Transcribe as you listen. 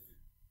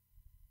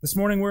This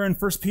morning we're in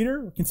 1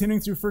 Peter. We're continuing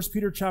through 1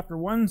 Peter chapter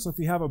 1. So if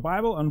you have a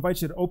Bible, I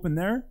invite you to open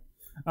there.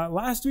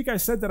 Last week I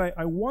said that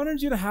I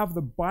wanted you to have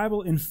the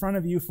Bible in front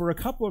of you for a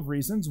couple of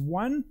reasons.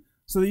 One,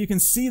 so that you can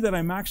see that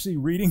I'm actually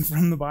reading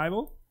from the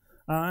Bible.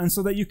 And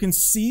so that you can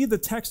see the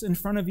text in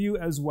front of you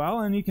as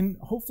well. And you can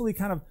hopefully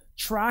kind of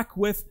track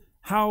with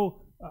how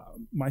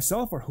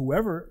myself or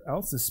whoever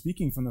else is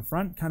speaking from the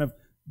front kind of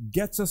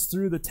gets us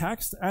through the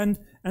text. And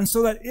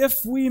so that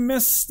if we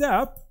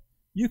misstep,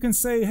 you can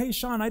say, hey,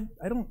 Sean,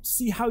 I don't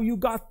see how you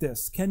got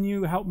this. Can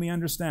you help me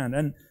understand?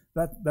 And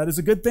that is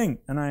a good thing.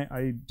 And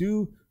I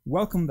do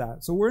welcome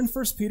that. So we're in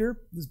 1 Peter.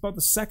 This is about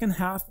the second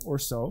half or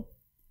so.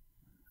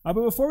 But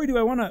before we do,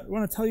 I want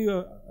to tell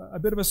you a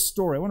bit of a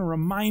story. I want to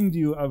remind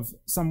you of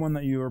someone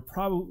that you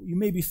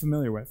may be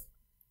familiar with.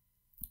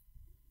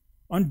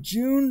 On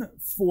June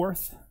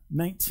 4th,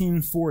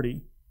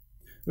 1940,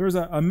 there was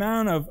a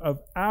man of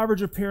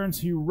average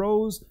appearance who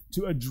rose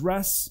to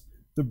address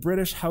the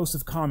British House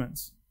of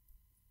Commons.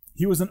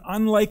 He was an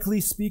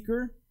unlikely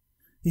speaker.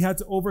 He had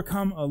to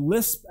overcome a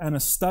lisp and a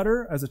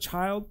stutter as a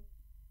child.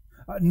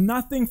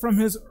 Nothing from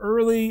his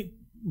early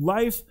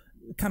life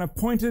kind of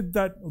pointed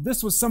that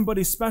this was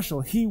somebody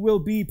special. He will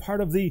be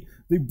part of the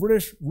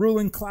British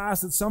ruling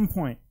class at some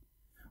point.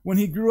 When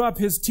he grew up,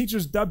 his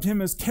teachers dubbed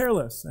him as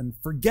careless and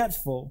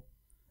forgetful,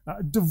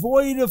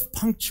 devoid of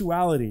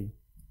punctuality.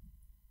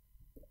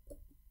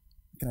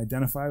 I can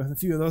identify with a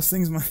few of those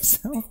things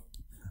myself.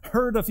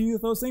 Heard a few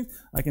of those things.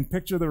 I can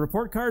picture the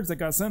report cards that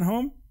got sent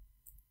home.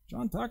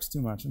 John talks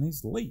too much and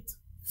he's late.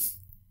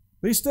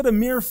 But he stood a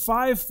mere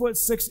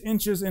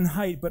 5'6" in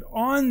height. But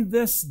on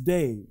this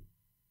day,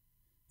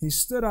 he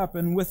stood up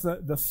and with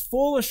the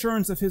full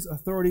assurance of his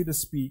authority to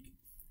speak,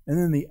 and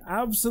in the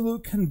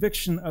absolute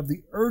conviction of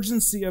the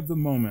urgency of the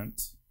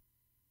moment,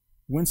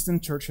 Winston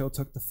Churchill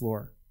took the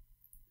floor.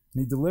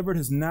 And he delivered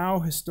his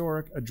now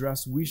historic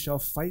address, "We Shall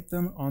Fight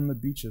Them on the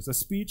Beaches," a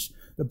speech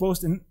that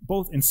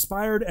both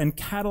inspired and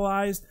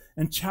catalyzed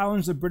and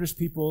challenged the British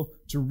people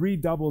to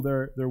redouble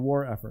their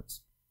war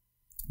efforts.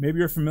 Maybe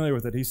you're familiar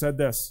with it. He said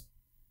this,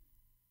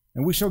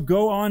 "And we shall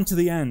go on to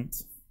the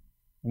end,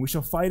 and we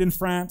shall fight in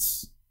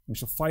France, we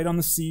shall fight on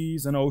the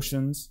seas and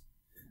oceans,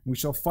 we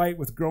shall fight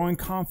with growing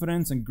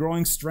confidence and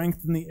growing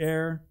strength in the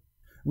air.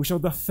 We shall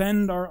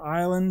defend our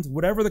island,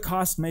 whatever the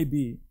cost may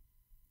be.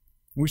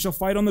 We shall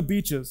fight on the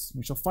beaches.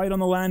 We shall fight on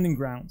the landing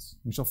grounds.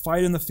 We shall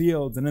fight in the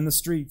fields and in the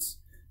streets.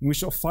 And we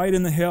shall fight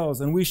in the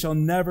hills, and we shall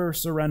never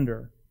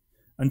surrender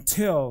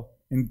until,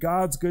 in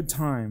God's good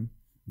time,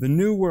 the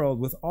new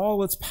world, with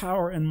all its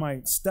power and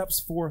might,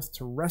 steps forth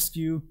to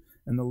rescue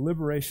and the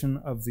liberation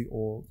of the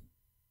old."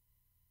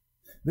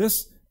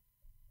 This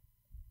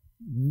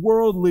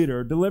world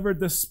leader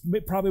delivered this,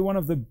 probably one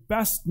of the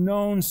best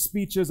known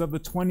speeches of the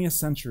 20th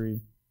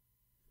century.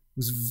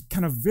 Was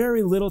kind of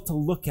very little to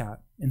look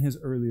at in his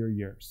earlier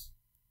years.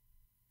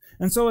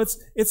 And so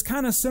it's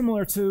kind of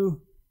similar to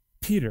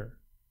Peter,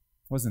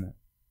 wasn't it?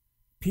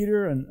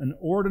 Peter, an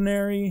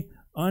ordinary,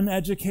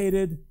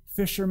 uneducated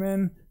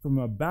fisherman from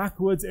a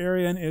backwoods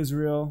area in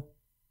Israel.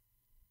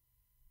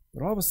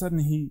 But all of a sudden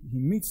he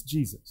meets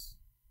Jesus.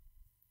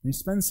 And he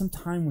spends some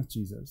time with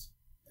Jesus.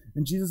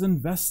 And Jesus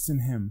invests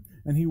in him.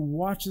 And he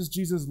watches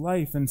Jesus'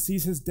 life and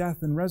sees his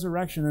death and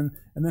resurrection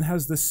and then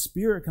has the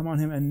Spirit come on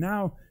him. And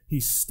now he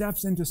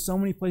steps into so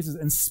many places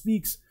and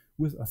speaks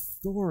with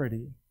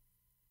authority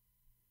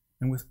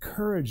and with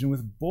courage and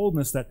with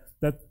boldness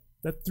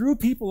that threw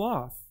people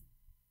off.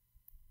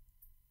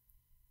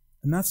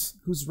 And that's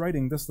who's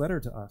writing this letter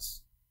to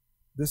us,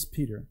 this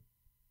Peter.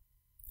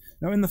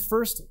 Now, in the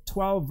first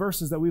 12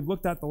 verses that we've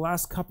looked at the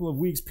last couple of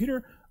weeks,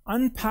 Peter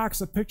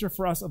unpacks a picture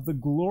for us of the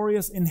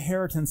glorious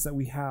inheritance that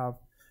we have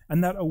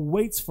and that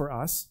awaits for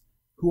us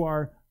who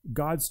are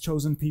God's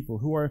chosen people,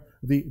 who are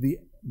the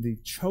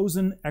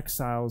chosen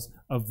exiles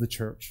of the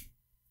church.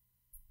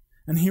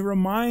 And he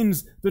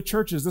reminds the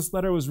churches, this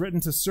letter was written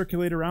to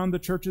circulate around the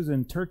churches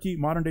in Turkey,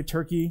 modern-day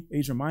Turkey,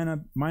 Asia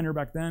Minor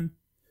back then.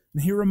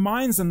 And he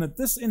reminds them that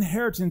this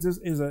inheritance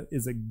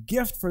is a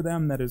gift for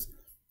them that is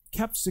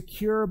kept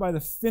secure by the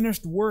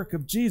finished work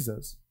of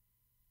Jesus.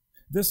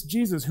 This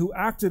Jesus who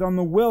acted on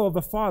the will of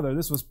the Father,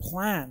 this was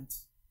planned,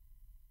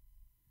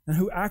 and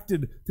who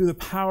acted through the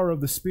power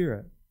of the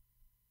Spirit.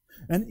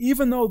 And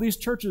even though these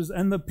churches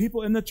and the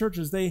people in the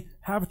churches, they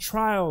have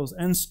trials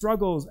and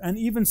struggles and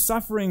even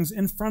sufferings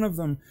in front of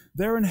them,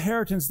 their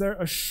inheritance, their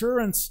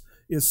assurance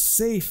is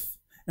safe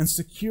and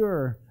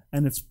secure,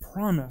 and it's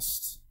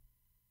promised.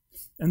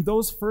 And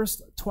those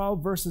first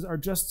 12 verses are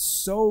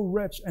just so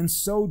rich and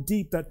so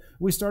deep that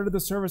we started the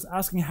service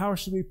asking, how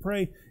should we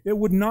pray? It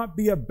would not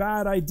be a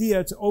bad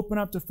idea to open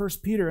up to 1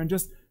 Peter and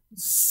just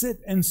sit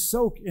and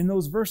soak in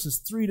those verses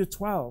 3 to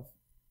 12.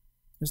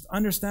 Just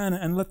understand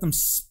and let them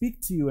speak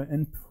to you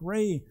and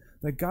pray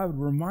that God would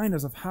remind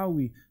us of how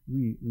we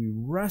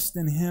rest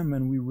in Him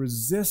and we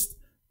resist,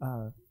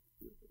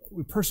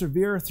 we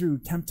persevere through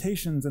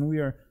temptations, and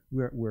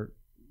we're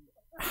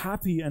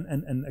happy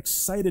and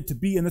excited to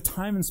be in the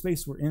time and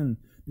space we're in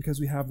because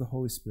we have the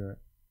Holy Spirit.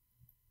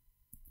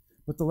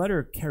 But the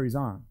letter carries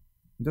on.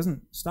 It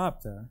doesn't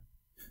stop there.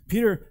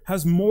 Peter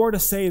has more to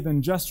say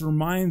than just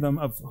remind them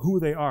of who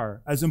they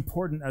are, as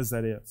important as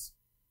that is.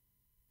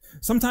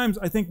 Sometimes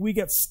I think we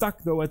get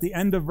stuck, though, at the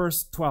end of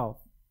verse 12.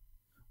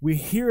 We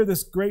hear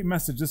this great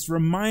message, this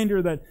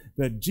reminder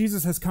that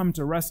Jesus has come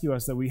to rescue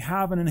us, that we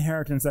have an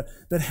inheritance,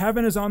 that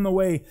heaven is on the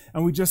way,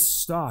 and we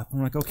just stop. And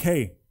we're like,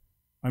 okay,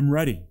 I'm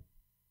ready.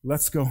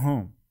 Let's go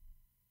home.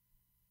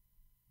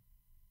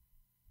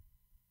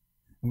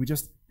 And we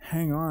just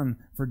hang on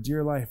for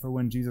dear life for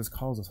when Jesus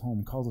calls us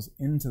home, calls us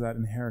into that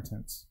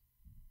inheritance.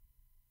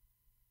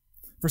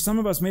 For some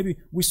of us, maybe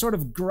we sort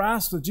of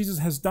grasp that Jesus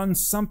has done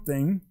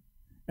something,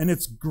 and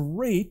it's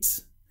great,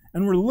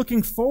 and we're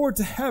looking forward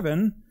to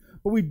heaven,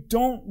 but we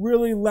don't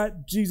really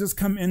let Jesus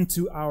come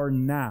into our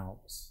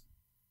nows.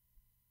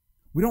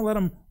 We don't let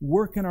him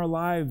work in our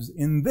lives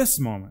in this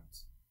moment.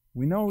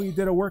 We know he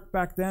did a work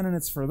back then, and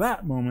it's for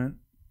that moment.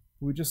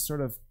 We just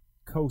sort of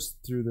coast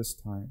through this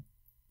time.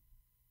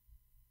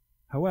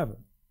 However,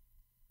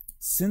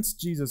 since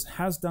Jesus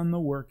has done the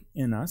work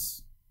in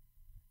us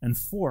and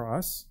for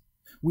us,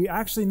 we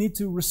actually need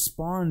to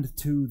respond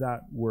to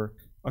that work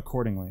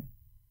accordingly.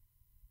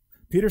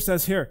 Peter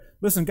says here,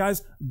 listen,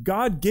 guys,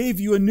 God gave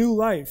you a new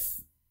life.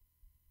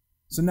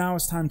 So now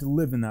it's time to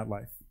live in that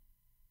life.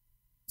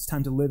 It's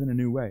time to live in a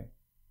new way.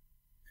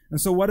 And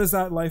so what does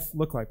that life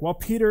look like? Well,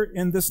 Peter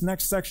in this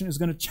next section is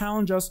going to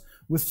challenge us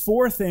with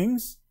 4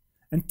 things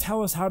and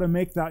tell us how to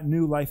make that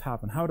new life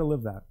happen, how to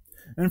live that.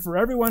 And for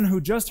everyone who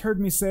just heard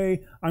me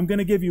say, I'm going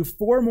to give you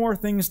 4 more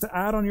things to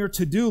add on your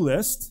to-do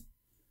list,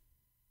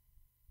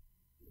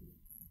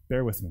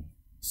 bear with me.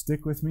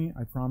 Stick with me.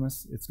 I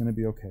promise it's going to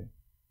be okay.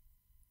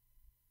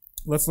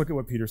 Let's look at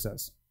what Peter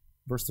says.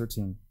 Verse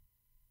 13.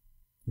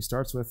 He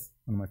starts with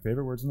one of my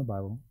favorite words in the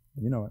Bible.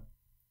 You know it.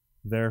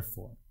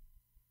 Therefore.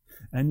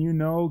 And you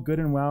know good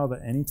and well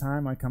that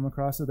anytime I come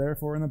across a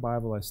therefore in the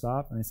Bible, I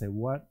stop and I say,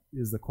 what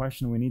is the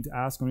question we need to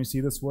ask when we see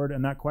this word?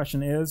 And that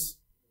question is,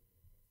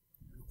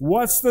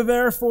 what's the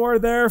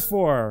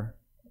therefore?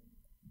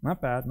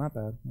 Not bad, not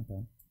bad, not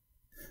bad.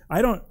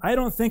 I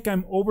don't think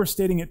I'm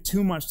overstating it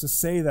too much to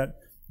say that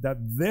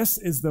this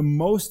is the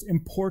most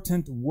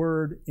important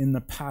word in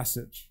the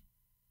passage.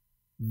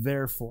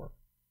 Therefore.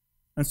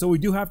 And so we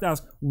do have to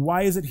ask,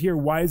 why is it here?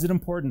 Why is it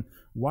important?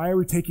 Why are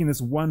we taking this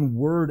one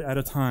word at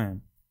a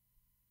time?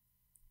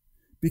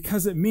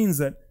 Because it means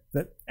that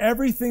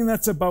everything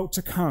that's about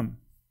to come,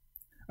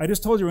 I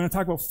just told you we're going to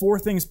talk about 4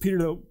 things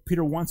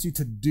Peter wants you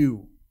to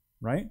do,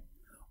 right?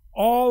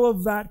 All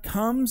of that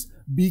comes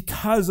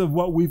because of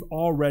what we've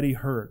already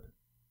heard.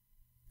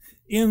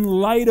 In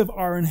light of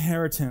our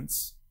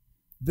inheritance,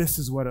 this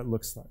is what it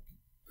looks like.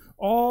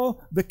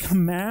 All the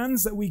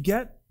commands that we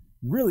get,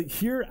 really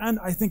here and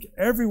I think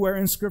everywhere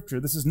in Scripture,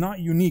 this is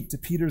not unique to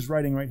Peter's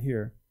writing right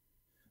here.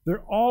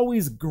 They're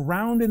always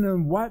grounded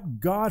in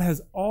what God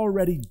has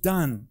already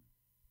done.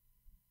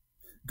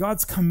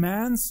 God's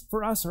commands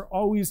for us are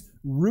always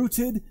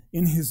rooted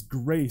in his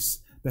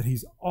grace that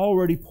he's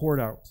already poured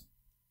out.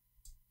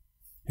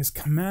 His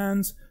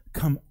commands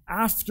come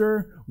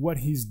after what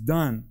he's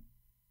done.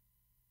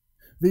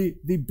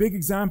 The big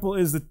example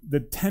is the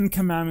 10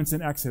 commandments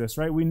in Exodus,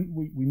 right? We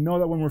know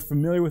that when we're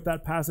familiar with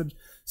that passage,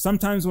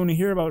 sometimes when we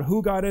hear about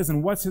who God is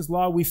and what's his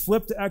law, we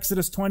flip to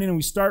Exodus 20 and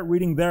we start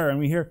reading there and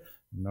we hear,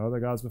 no other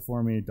gods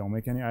before me, don't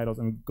make any idols.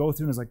 And we go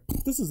through and it's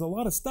like, this is a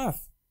lot of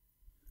stuff.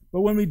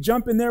 But when we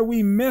jump in there,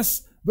 we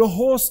miss the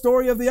whole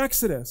story of the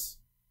Exodus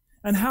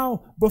and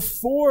how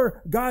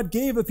before God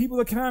gave the people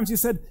the commandments, he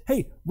said,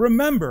 hey,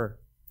 remember,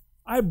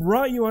 I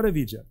brought you out of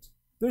Egypt.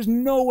 There's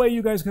no way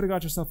you guys could have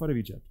got yourself out of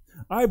Egypt.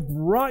 I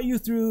brought you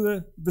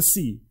through the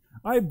sea.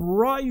 I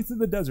brought you through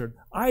the desert.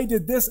 I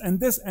did this and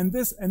this and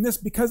this and this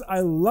because I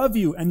love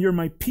you and you're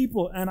my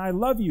people and I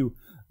love you.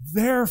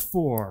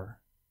 Therefore,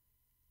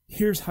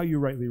 here's how you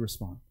rightly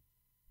respond.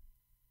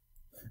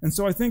 And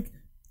so I think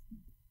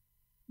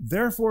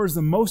therefore is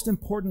the most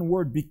important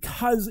word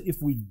because if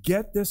we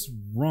get this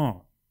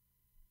wrong,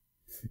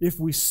 if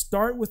we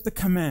start with the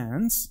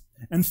commands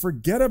and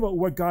forget about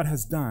what God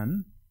has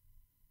done,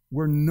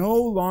 we're no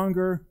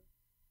longer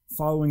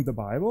following the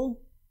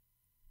Bible.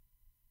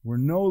 We're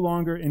no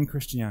longer in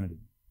Christianity.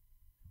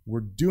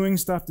 We're doing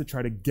stuff to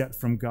try to get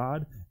from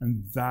God,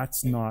 and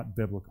that's not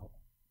biblical.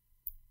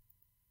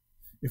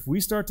 If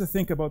we start to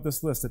think about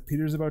this list that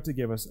Peter's about to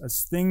give us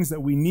as things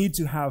that we need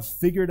to have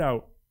figured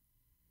out,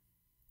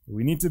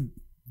 we need to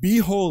be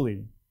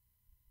holy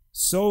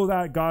so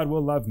that God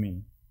will love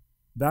me,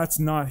 that's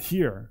not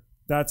here.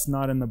 That's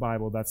not in the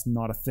Bible. That's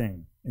not a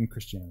thing in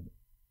Christianity.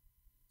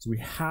 So we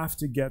have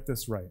to get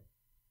this right.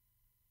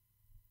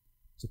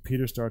 So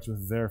Peter starts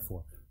with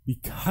therefore,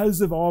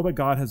 because of all that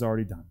God has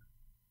already done.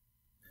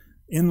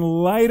 In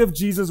light of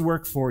Jesus'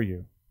 work for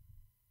you,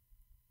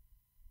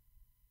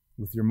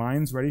 with your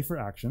minds ready for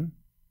action,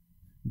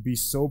 be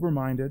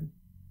sober-minded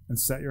and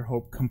set your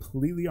hope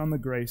completely on the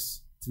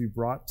grace to be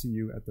brought to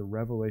you at the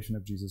revelation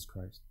of Jesus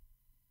Christ.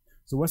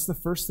 So what's the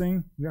first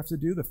thing we have to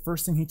do? The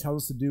first thing he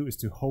tells us to do is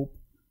to hope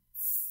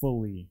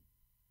fully.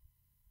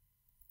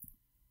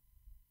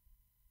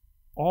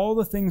 All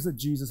the things that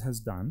Jesus has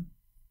done,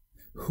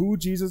 who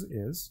Jesus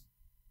is,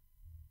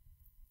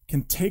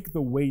 can take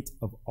the weight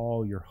of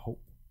all your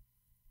hope.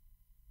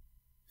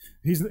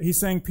 He's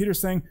saying, Peter's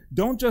saying,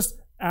 don't just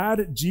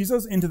add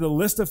Jesus into the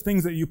list of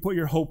things that you put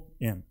your hope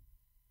in.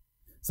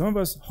 Some of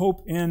us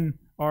hope in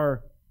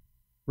our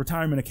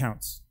retirement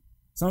accounts.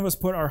 Some of us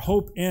put our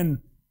hope in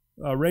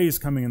a raise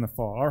coming in the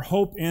fall. Our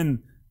hope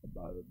in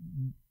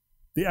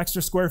the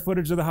extra square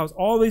footage of the house.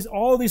 All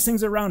these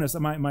things around us.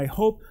 My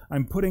hope,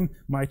 I'm putting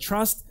my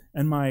trust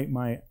and my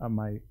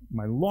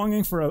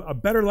longing for a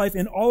better life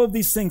in all of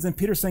these things. And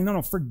Peter's saying,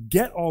 no,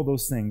 forget all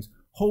those things.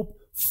 Hope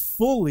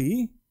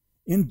fully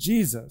in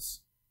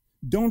Jesus.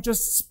 Don't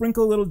just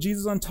sprinkle a little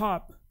Jesus on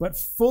top, but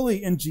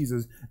fully in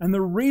Jesus. And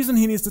the reason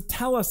he needs to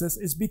tell us this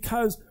is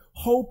because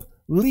hope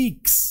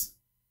leaks.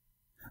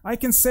 I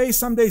can say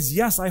some days,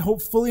 yes, I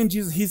hope fully in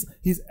Jesus.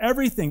 He's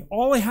everything.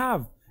 All I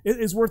have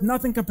is worth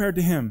nothing compared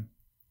to him.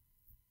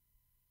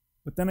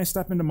 But then I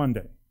step into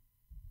Monday.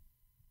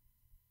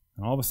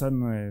 And all of a sudden,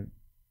 my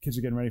kids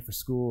are getting ready for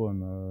school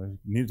and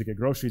needed to get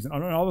groceries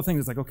and all the things.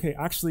 It's like, okay,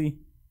 actually,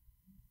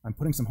 I'm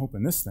putting some hope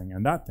in this thing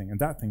and that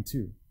thing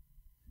too.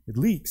 It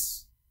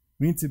leaks.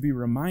 We need to be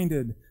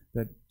reminded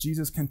that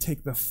Jesus can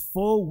take the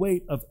full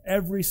weight of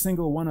every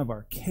single one of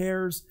our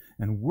cares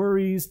and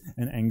worries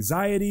and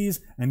anxieties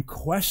and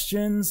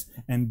questions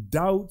and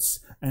doubts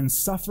and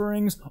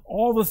sufferings,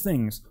 all the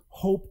things.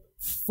 Hope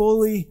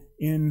fully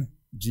in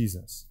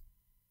Jesus.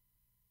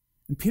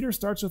 And Peter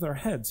starts with our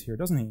heads here,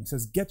 doesn't he? He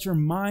says, get your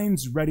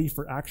minds ready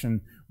for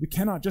action. We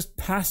cannot just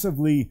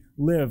passively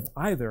live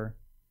either.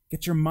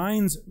 Get your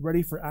minds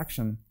ready for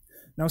action.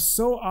 Now,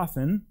 so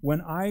often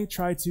when I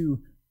try to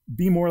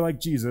be more like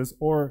Jesus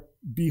or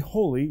be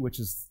holy, which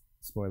is,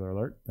 spoiler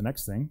alert, the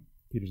next thing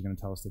Peter's going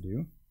to tell us to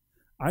do,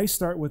 I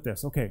start with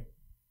this. Okay,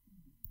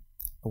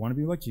 I want to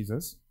be like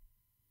Jesus.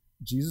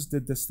 Jesus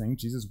did this thing.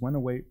 Jesus went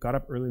away, got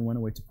up early and went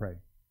away to pray.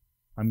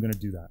 I'm going to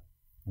do that.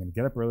 I'm going to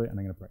get up early and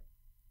I'm going to pray.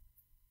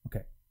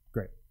 Okay,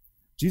 great.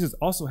 Jesus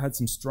also had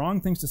some strong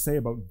things to say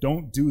about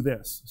don't do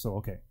this. So,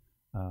 okay,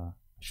 I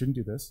shouldn't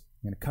do this.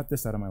 I'm going to cut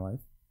this out of my life.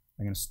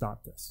 I'm going to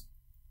stop this.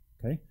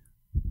 Okay?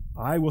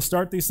 I will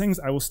start these things.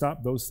 I will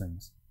stop those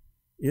things.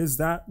 Is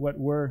that what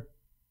we're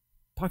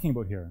talking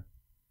about here?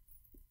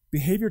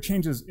 Behavior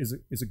change is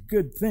a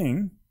good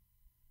thing,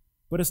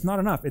 but it's not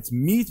enough. It's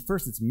me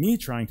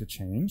trying to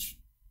change.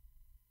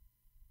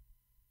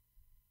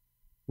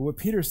 But what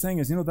Peter's saying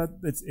is, that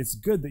it's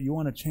good that you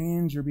want to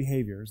change your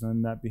behaviors,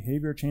 and that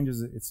behavior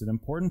changes, it's an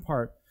important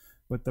part,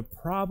 but the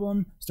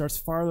problem starts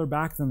farther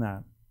back than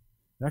that.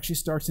 It actually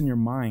starts in your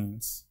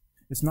minds.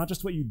 It's not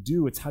just what you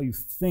do, it's how you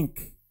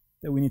think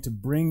that we need to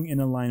bring in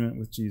alignment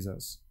with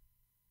Jesus.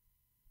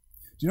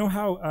 Do you know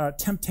how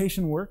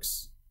temptation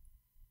works?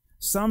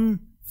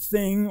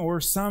 Something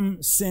or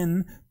some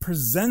sin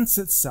presents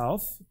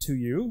itself to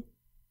you,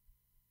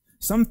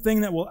 something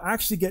that will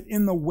actually get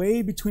in the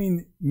way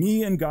between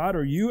me and God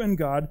or you and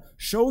God,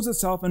 shows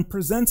itself and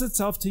presents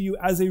itself to you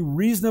as a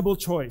reasonable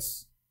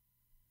choice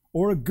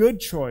or a good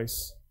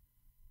choice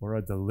or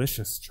a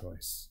delicious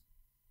choice.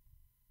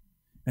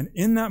 And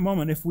in that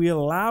moment, if we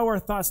allow our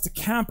thoughts to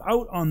camp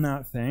out on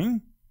that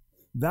thing,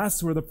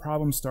 that's where the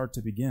problems start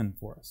to begin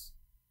for us.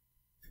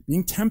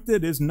 Being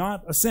tempted is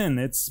not a sin.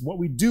 It's what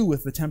we do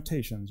with the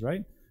temptations,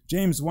 right?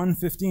 James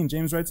 1:15,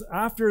 James writes,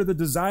 after the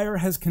desire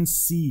has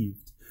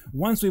conceived,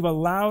 once we've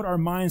allowed our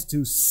minds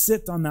to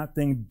sit on that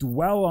thing,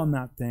 dwell on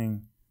that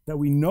thing that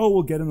we know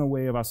will get in the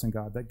way of us and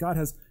God, that God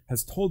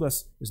has told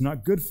us is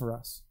not good for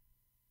us.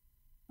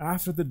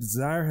 After the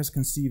desire has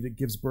conceived, it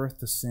gives birth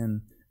to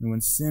sin. And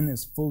when sin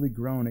is fully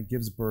grown, it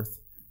gives birth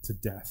to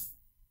death.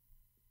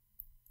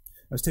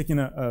 I was taking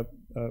a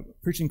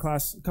preaching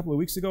class a couple of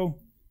weeks ago,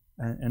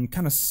 and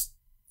kind of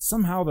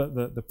somehow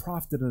the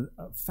prof did a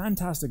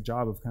fantastic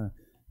job of kind of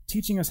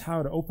teaching us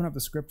how to open up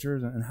the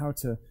scriptures and how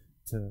to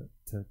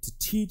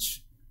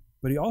teach.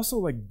 But he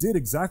also did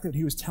exactly what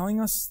he was telling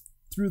us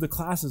through the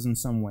classes in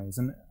some ways.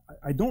 And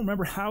I don't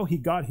remember how he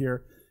got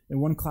here in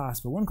one class,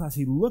 but one class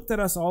he looked at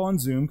us all on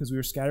Zoom because we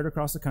were scattered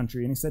across the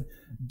country, and he said,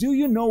 do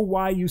you know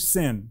why you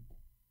sin?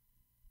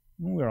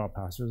 Well, we're all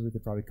pastors. We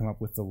could probably come up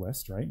with the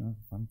list, right?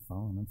 Fun,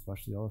 and then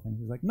flush the other things.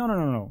 He's like,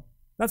 no.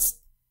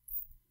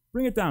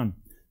 Bring it down.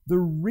 The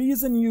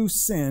reason you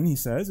sin, he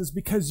says, is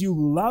because you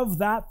love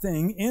that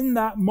thing in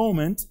that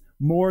moment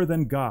more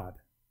than God.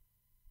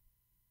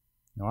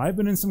 Now, I've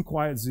been in some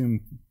quiet Zoom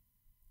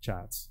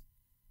chats,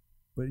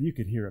 but you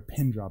could hear a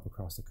pin drop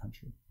across the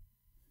country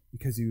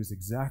because he was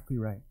exactly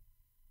right.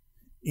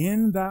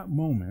 In that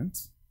moment,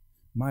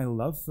 my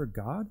love for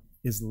God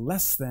is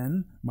less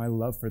than my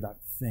love for that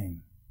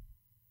thing.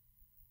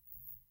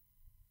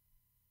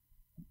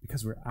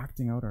 Because we're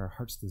acting out our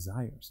heart's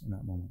desires in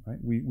that moment, right?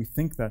 We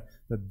think that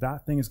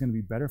thing is going to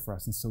be better for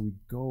us, and so we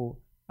go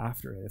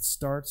after it. It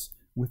starts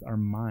with our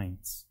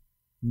minds,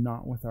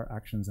 not with our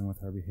actions and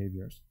with our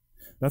behaviors.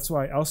 That's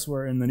why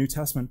elsewhere in the New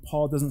Testament,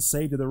 Paul doesn't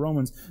say to the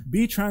Romans,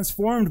 be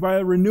transformed by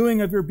a renewing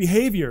of your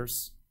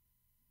behaviors,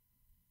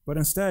 but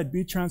instead,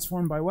 be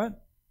transformed by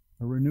what?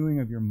 A renewing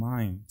of your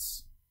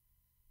minds.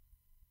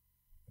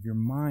 Of your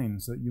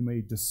minds, so that you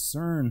may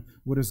discern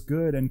what is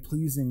good and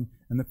pleasing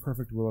and the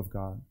perfect will of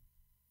God.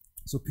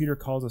 So Peter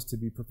calls us to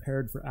be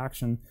prepared for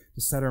action,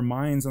 to set our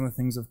minds on the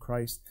things of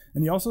Christ.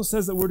 And he also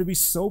says that we're to be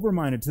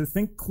sober-minded, to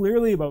think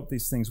clearly about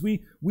these things.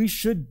 We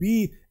should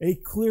be a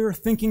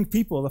clear-thinking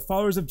people. The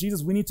followers of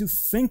Jesus, we need to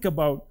think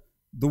about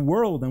the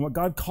world and what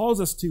God calls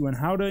us to and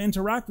how to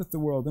interact with the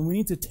world. And we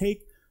need to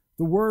take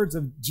the words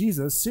of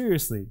Jesus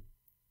seriously.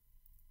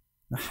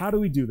 Now, how do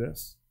we do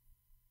this?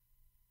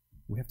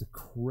 We have to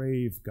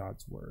crave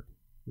God's word.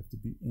 We have to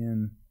be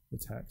in the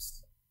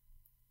text.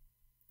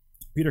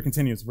 Peter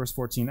continues, verse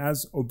 14,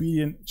 as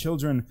obedient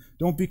children,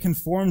 don't be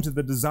conformed to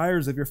the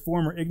desires of your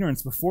former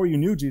ignorance before you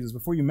knew Jesus,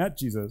 before you met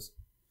Jesus.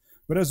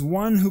 But as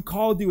one who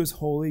called you is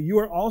holy, you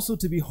are also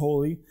to be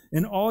holy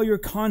in all your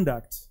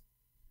conduct.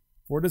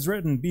 For it is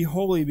written, be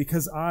holy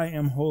because I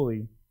am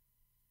holy.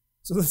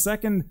 So the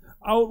second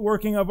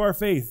outworking of our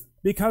faith,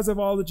 because of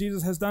all that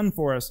Jesus has done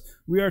for us,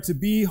 we are to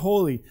be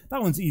holy.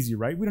 That one's easy,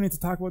 right? We don't need to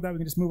talk about that. We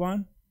can just move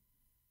on.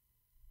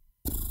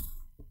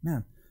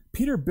 Man,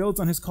 Peter builds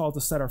on his call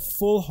to set our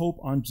full hope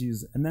on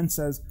Jesus and then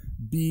says,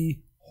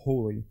 be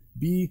holy.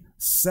 Be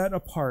set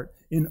apart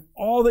in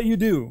all that you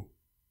do.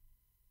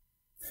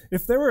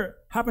 If there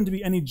happened to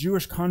be any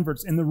Jewish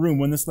converts in the room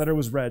when this letter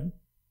was read,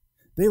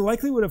 they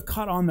likely would have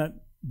caught on that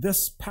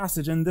this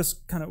passage and this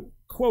kind of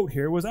quote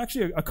here was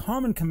actually a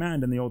common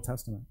command in the Old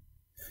Testament.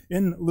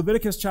 In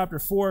Leviticus chapter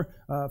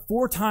 4,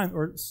 4 times,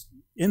 or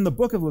in the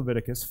book of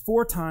Leviticus,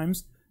 4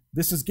 times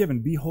this is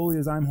given, be holy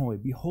as I'm holy,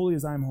 be holy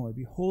as I'm holy,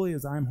 be holy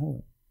as I'm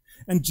holy.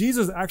 And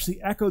Jesus actually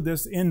echoed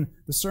this in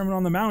the Sermon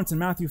on the Mount in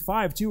Matthew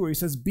 5 too, where he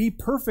says, be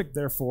perfect,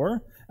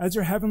 therefore, as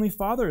your heavenly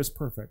Father is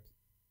perfect.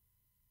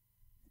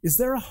 Is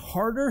there a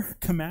harder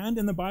command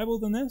in the Bible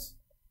than this?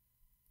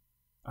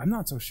 I'm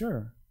not so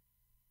sure.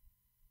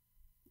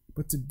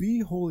 But to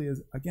be holy,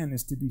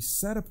 is to be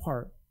set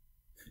apart.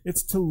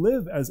 It's to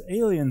live as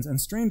aliens and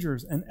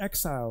strangers and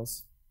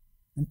exiles.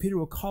 And Peter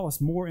will call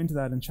us more into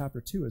that in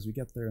chapter 2 as we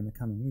get there in the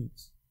coming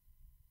weeks.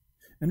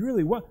 And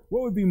really, what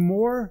would be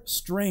more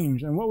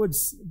strange and what would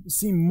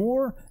seem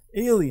more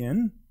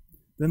alien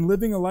than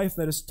living a life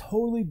that is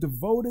totally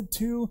devoted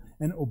to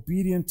and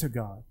obedient to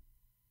God?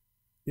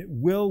 It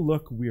will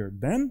look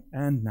weird then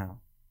and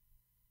now.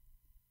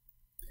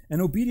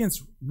 And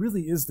obedience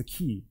really is the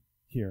key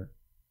here.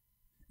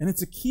 And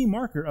it's a key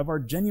marker of our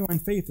genuine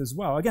faith as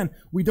well. Again,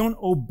 we don't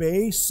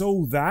obey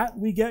so that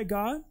we get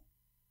God,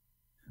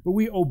 but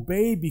we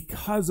obey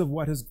because of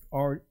what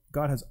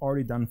God has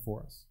already done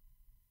for us.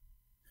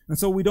 And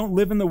so we don't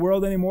live in the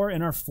world anymore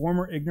in our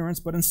former ignorance,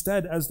 but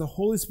instead, as the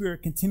Holy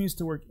Spirit continues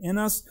to work in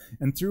us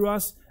and through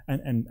us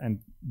and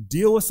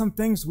deal with some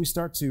things, we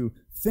start to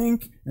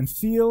think and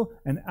feel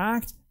and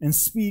act and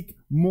speak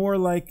more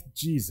like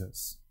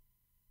Jesus,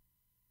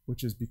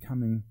 which is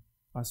becoming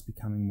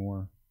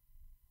more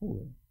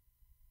holy.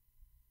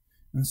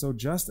 And so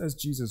just as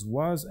Jesus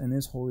was and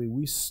is holy,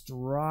 we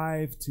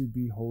strive to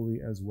be holy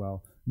as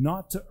well,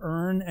 not to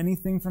earn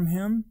anything from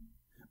him,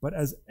 but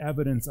as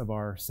evidence of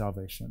our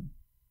salvation.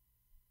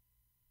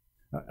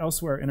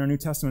 Elsewhere in our New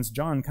Testaments,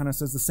 John kind of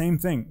says the same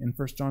thing in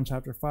 1 John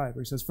chapter 5,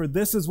 where he says, for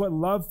this is what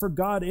love for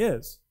God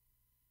is,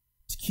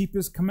 to keep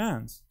his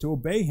commands, to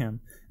obey him.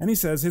 And he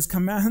says his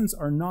commands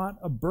are not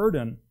a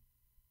burden.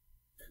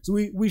 So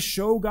we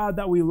show God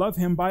that we love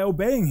him by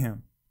obeying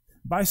him,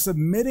 by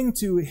submitting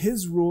to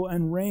his rule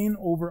and reign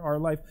over our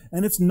life.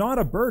 And it's not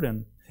a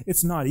burden.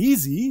 It's not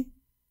easy.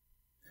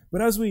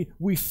 But as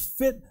we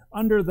fit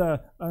under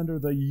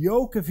the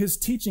yoke of his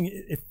teaching,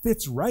 it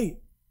fits right.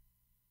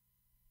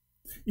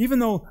 Even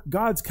though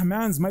God's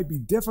commands might be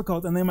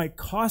difficult and they might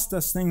cost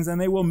us things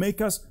and they will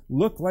make us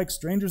look like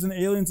strangers and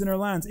aliens in our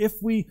lands,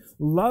 if we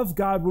love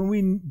God,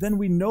 then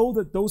we know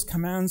that those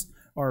commands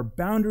are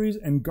boundaries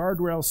and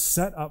guardrails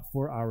set up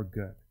for our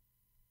good.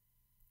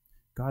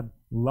 God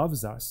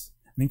loves us,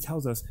 and he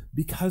tells us,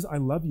 because I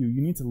love you,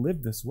 you need to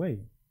live this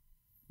way.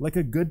 Like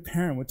a good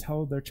parent would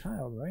tell their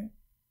child, right?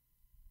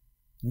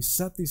 We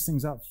set these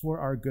things up for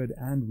our good,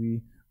 and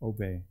we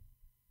obey.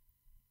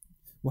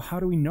 Well, how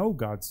do we know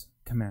God's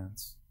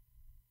commands,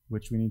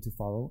 which we need to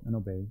follow and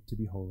obey to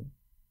be holy?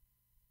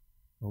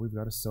 Well, we've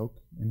got to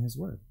soak in his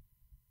word.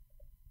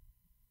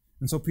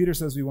 And so Peter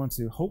says we want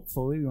to hope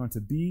fully, we want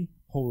to be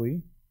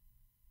holy.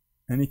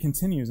 And he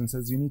continues and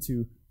says you need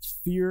to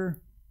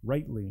fear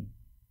rightly.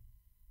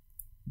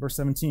 Verse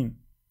 17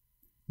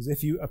 is,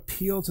 if you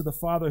appeal to the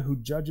Father who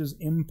judges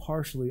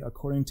impartially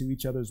according to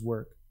each other's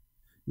work,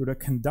 you are to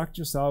conduct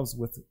yourselves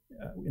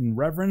in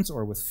reverence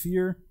or with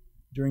fear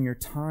during your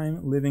time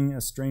living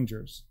as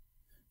strangers.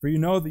 For you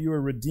know that you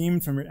were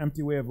redeemed from your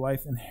empty way of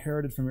life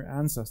inherited from your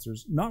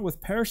ancestors, not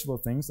with perishable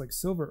things like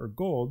silver or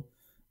gold,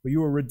 but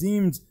you were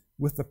redeemed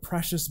with the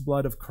precious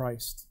blood of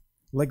Christ,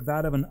 like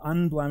that of an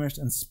unblemished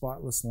and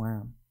spotless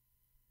lamb.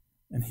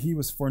 And he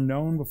was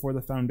foreknown before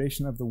the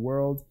foundation of the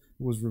world,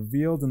 but was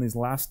revealed in these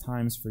last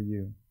times for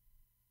you.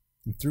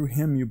 And through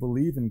him you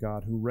believe in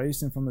God, who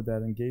raised him from the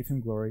dead and gave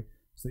him glory,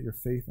 so that your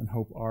faith and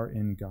hope are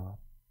in God.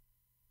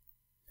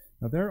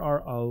 Now there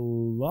are a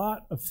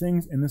lot of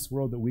things in this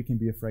world that we can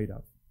be afraid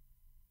of.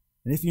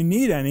 And if you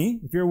need any,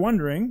 if you're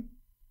wondering,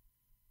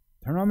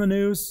 turn on the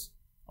news,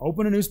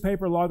 Open a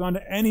newspaper, log on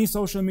to any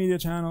social media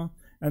channel,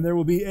 and there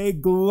will be a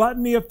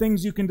gluttony of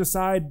things you can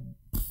decide,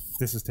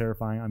 this is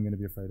terrifying, I'm going to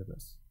be afraid of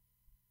this.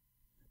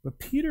 But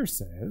Peter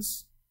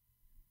says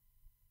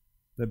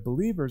that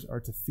believers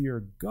are to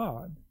fear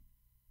God,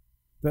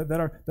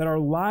 that our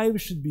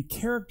lives should be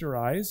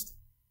characterized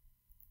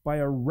by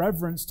a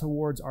reverence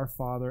towards our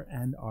Father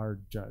and our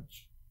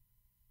Judge.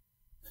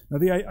 Now,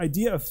 the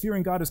idea of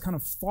fearing God has kind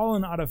of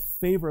fallen out of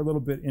favor a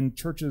little bit in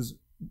churches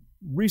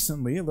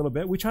recently, a little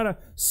bit. We try to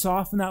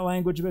soften that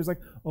language a bit. It's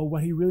like, oh,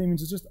 what he really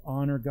means is just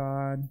honor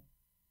God,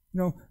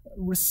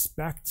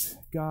 respect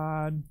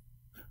God.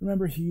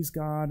 Remember, he's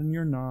God and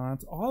you're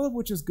not. All of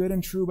which is good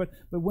and true, but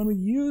when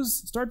we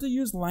start to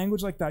use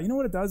language like that, you know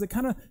what it does? It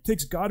kind of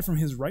takes God from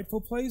his rightful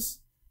place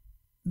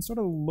and sort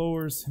of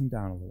lowers him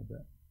down a little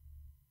bit.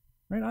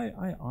 Right?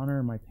 I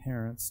honor my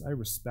parents. I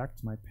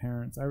respect my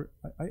parents.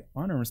 I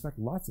honor and respect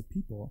lots of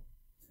people.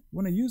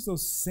 When I use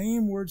those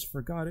same words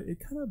for God, it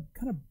kind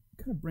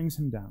of brings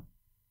him down,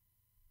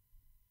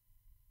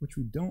 which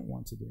we don't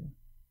want to do.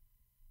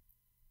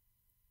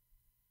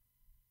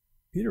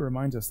 Peter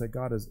reminds us that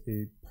God is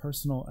a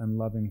personal and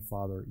loving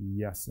Father,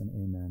 yes and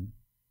amen.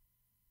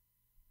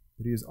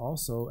 But he is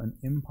also an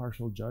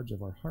impartial judge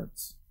of our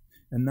hearts.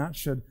 And that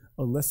should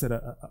elicit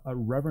a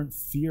reverent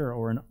fear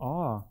or an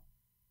awe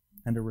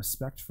and a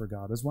respect for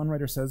God. As one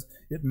writer says,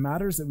 it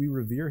matters that we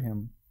revere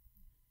him,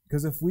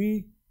 because if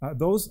it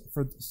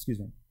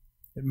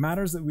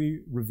matters that we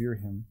revere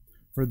him,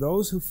 for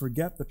those who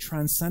forget the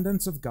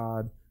transcendence of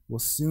God will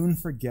soon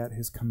forget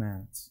his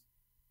commands.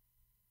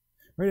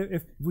 Right?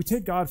 If we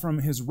take God from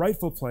his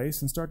rightful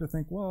place and start to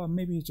think, well,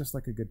 maybe he's just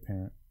like a good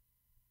parent.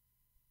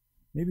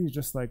 Maybe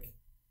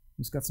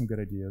he's got some good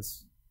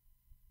ideas.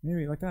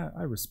 Maybe like that,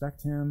 I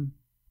respect him,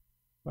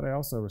 but I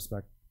also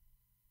respect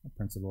a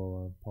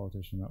principal, a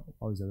politician,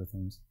 all these other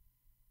things.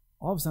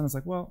 All of a sudden it's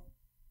like, well,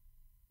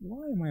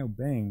 why am I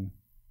obeying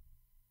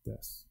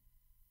this?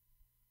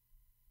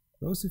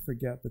 Those who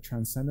forget the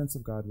transcendence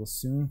of God will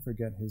soon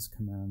forget his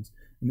commands.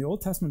 And the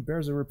Old Testament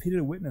bears a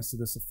repeated witness to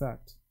this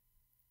effect.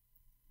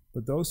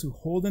 But those who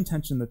hold in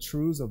tension the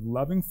truths of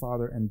loving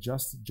Father and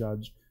just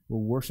Judge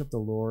will worship the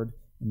Lord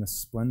in the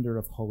splendor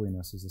of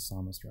holiness, as the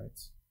psalmist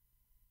writes.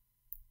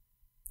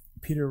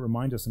 Peter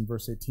reminds us in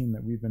verse 18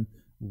 that we've been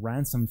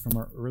ransomed from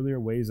our earlier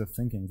ways of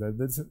thinking,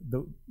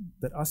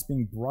 that us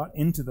being brought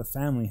into the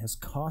family has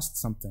cost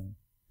something.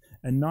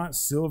 And not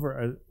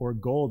silver or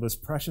gold, as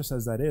precious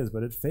as that is,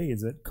 but it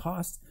fades. It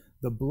costs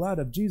the blood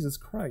of Jesus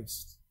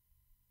Christ.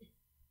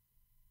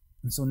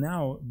 And so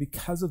now,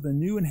 because of the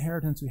new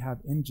inheritance we have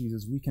in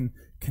Jesus, we can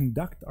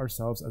conduct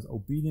ourselves as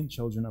obedient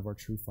children of our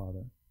true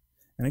Father.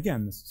 And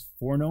again, this is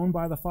foreknown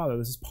by the Father.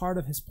 This is part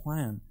of his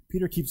plan.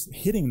 Peter keeps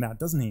hitting that,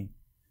 doesn't he?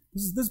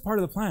 This is part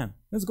of the plan.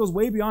 This goes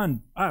way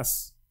beyond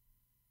us.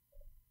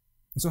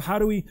 And so how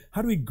do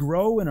we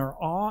grow in our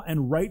awe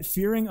and right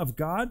fearing of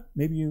God?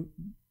 Maybe you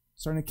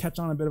starting to catch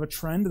on a bit of a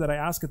trend that I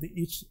ask at the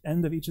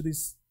end of each of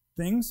these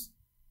things.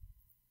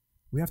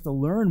 We have to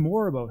learn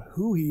more about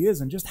who he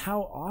is and just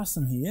how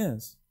awesome he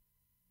is.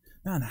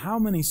 Man, how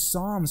many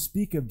Psalms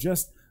speak of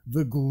just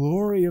the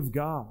glory of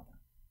God?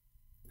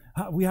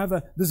 We have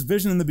this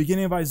vision in the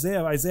beginning of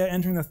Isaiah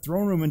entering the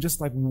throne room, and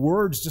just like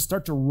words just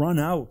start to run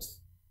out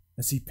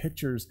as he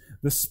pictures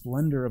the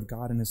splendor of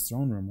God in his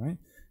throne room, right?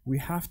 We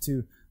have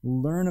to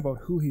learn about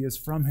who he is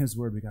from his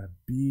word. We got to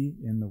be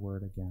in the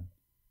word again.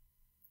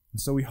 And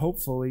so we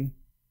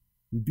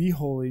be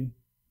holy,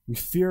 we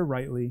fear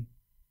rightly.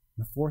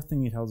 And the fourth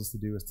thing he tells us to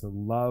do is to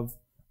love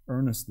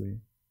earnestly.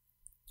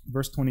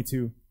 Verse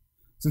 22,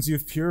 since you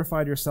have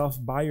purified yourself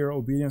by your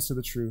obedience to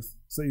the truth,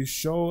 so that you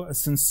show a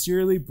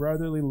sincerely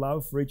brotherly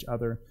love for each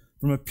other,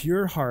 from a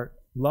pure heart,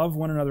 love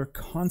one another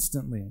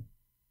constantly.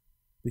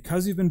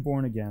 Because you've been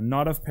born again,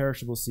 not of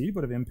perishable seed,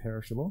 but of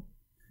imperishable,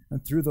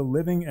 and through the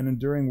living and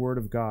enduring word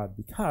of God,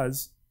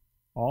 because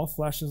all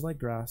flesh is like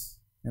grass,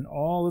 and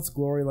all its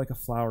glory like a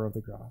flower of the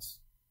grass.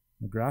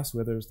 The grass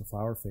withers, the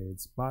flower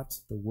fades, but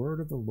the word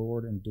of the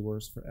Lord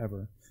endures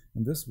forever.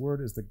 And this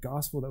word is the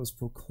gospel that was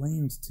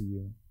proclaimed to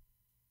you.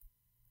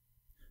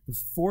 The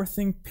fourth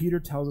thing Peter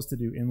tells us to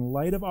do in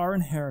light of our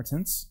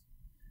inheritance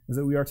is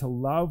that we are to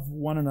love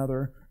one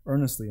another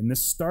earnestly. And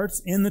this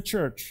starts in the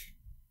church.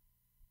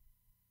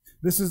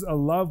 This is a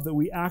love that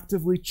we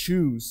actively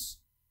choose.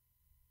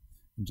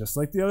 And just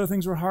like the other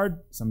things were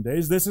hard, some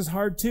days this is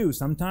hard too.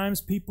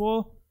 Sometimes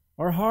people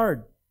are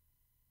hard.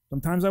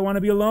 Sometimes I want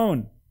to be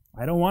alone.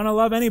 I don't want to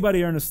love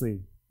anybody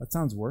earnestly. That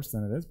sounds worse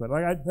than it is, but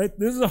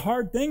this is a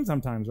hard thing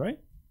sometimes, right?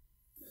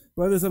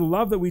 But there's a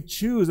love that we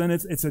choose, and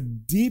it's a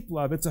deep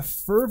love. It's a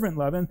fervent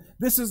love, and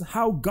this is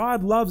how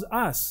God loves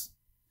us.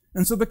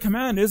 And so the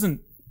command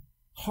isn't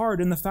hard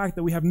in the fact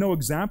that we have no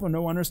example,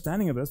 no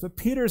understanding of this, but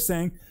Peter is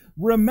saying,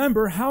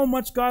 remember how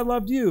much God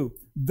loved you.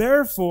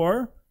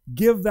 Therefore,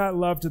 give that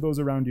love to those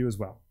around you as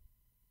well.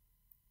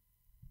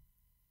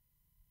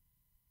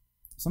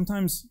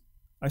 Sometimes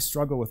I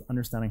struggle with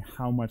understanding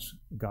how much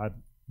God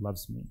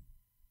loves me.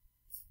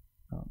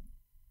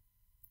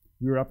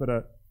 We were up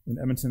in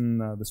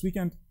Edmonton this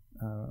weekend.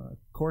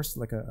 course,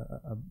 like a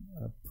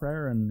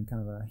prayer and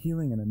kind of a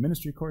healing and a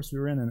ministry course we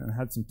were in, and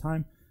had some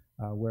time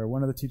where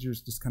one of the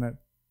teachers just kind of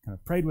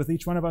prayed with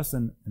each one of us,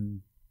 and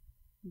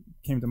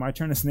came to my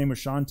turn. His name was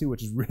Sean too,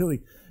 which is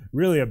really,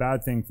 really a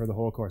bad thing for the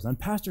whole course. And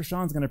Pastor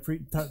Sean's going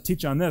to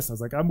teach on this. I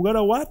was like, I'm going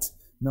to what?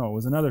 No, it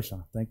was another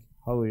Sean.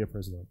 Hallelujah,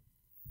 praise the Lord.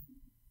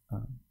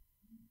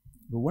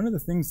 But one of the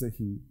things that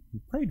he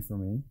prayed for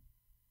me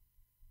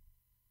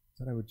is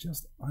that I would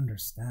just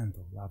understand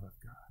the love of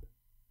God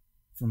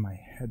from my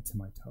head to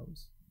my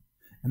toes.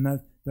 And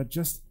that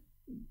just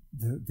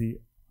the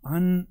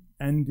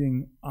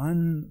unending,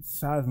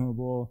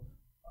 unfathomable,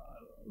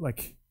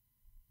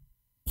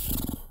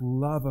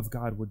 love of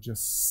God would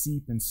just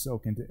seep and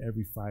soak into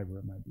every fiber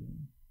of my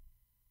being.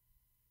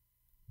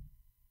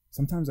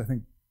 Sometimes I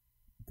think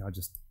God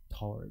just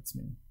tolerates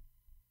me.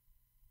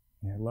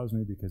 He loves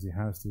me because he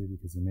has to,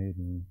 because he made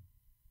me.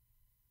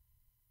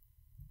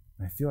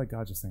 And I feel like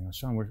God's just saying, oh,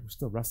 Sean, we're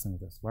still wrestling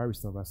with this. Why are we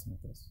still wrestling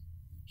with this?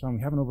 Sean,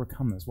 we haven't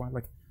overcome this. Why?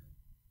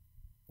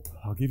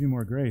 I'll give you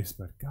more grace,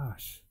 but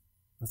gosh,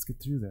 let's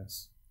get through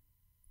this.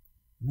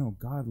 No,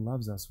 God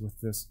loves us with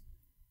this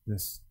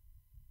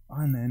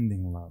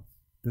unending love,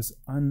 this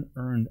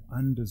unearned,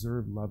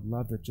 undeserved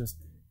love that just,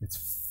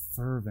 it's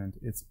fervent,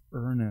 it's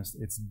earnest,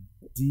 it's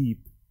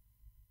deep.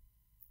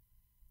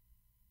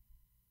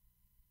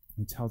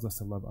 He tells us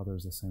to love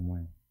others the same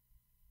way.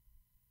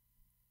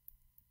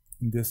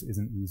 And this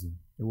isn't easy.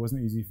 It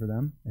wasn't easy for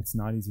them. It's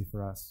not easy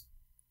for us.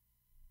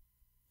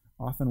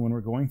 Often when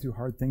we're going through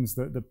hard things,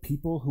 the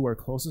people who are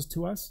closest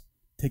to us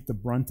take the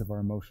brunt of our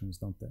emotions,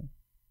 don't they?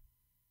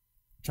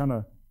 I'm trying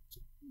to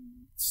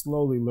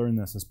slowly learn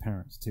this as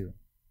parents too.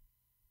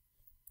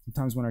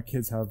 Sometimes when our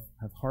kids have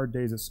hard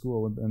days at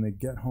school and they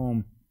get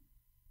home,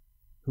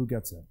 who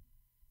gets it?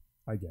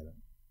 I get it.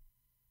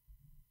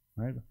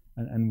 Right?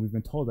 And we've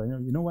been told that,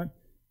 you know what?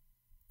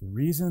 The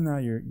reason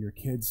that your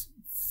kids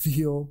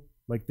feel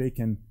like they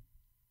can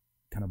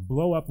kind of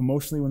blow up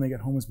emotionally when they get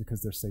home is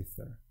because they're safe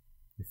there.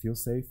 They feel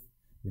safe.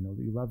 They know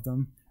that you love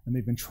them. And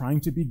they've been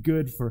trying to be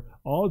good for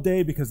all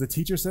day because the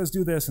teacher says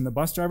do this, and the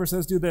bus driver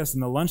says do this,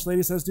 and the lunch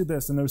lady says do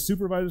this, and the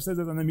supervisor says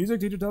this, and the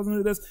music teacher tells them to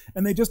do this,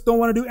 and they just don't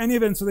want to do any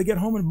of it, and so they get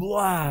home and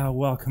blah,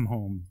 welcome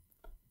home.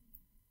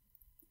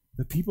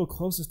 The people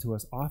closest to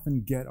us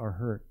often get our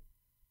hurt.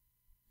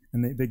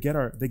 And they get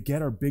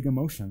our big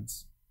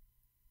emotions.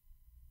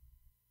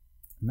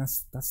 And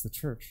that's the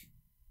church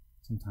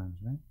sometimes,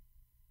 right?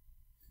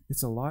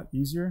 It's a lot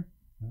easier.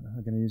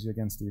 I'm going to use you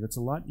again, Steve. It's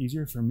a lot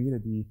easier for me to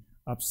be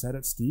upset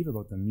at Steve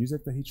about the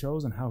music that he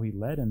chose and how he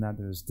led, and that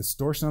there's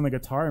distortion on the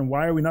guitar, and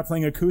why are we not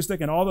playing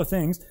acoustic, and all the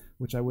things,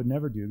 which I would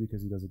never do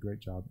because he does a great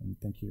job, and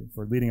thank you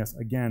for leading us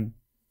again.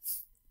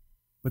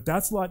 But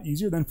that's a lot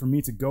easier than for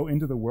me to go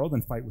into the world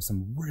and fight with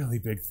some really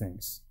big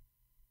things.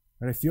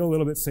 Right? I feel a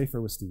little bit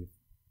safer with Steve.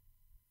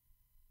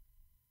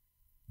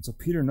 And so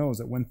Peter knows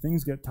that when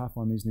things get tough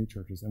on these new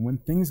churches, and when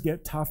things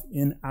get tough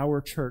in our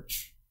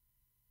church,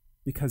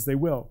 because they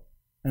will,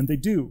 and they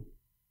do,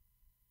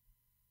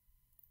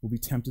 we'll be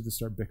tempted to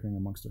start bickering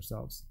amongst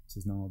ourselves. He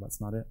says, no, that's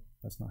not it.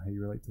 That's not how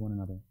you relate to one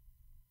another.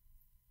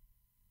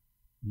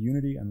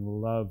 Unity and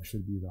love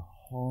should be the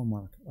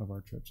hallmark of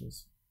our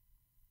churches.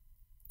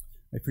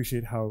 I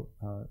appreciate how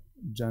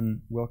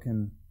Jen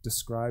Wilkin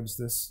describes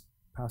this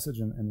passage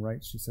and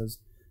writes. She says,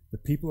 the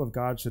people of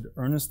God should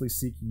earnestly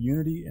seek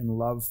unity and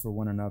love for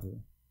one another.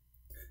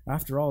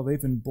 After all,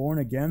 they've been born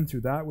again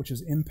through that which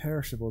is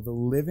imperishable, the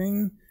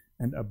living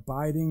and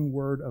abiding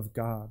Word of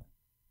God.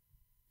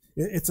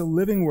 It's a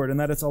living Word in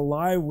that it's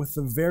alive with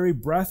the very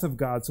breath of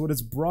God. So it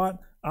has brought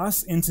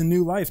us into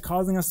new life,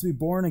 causing us to be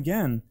born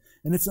again.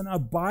 And it's an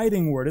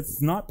abiding Word.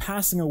 It's not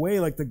passing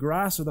away like the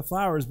grass or the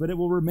flowers, but it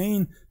will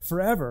remain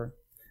forever.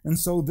 And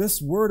so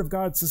this Word of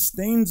God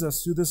sustains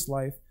us through this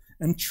life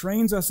and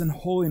trains us in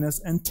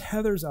holiness and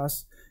tethers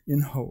us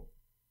in hope.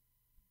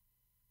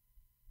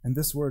 And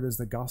this Word is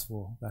the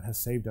gospel that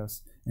has saved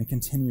us and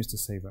continues to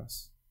save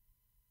us.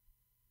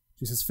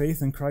 She says,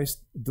 faith in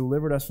Christ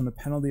delivered us from the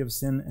penalty of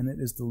sin, and it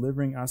is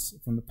delivering us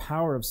from the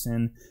power of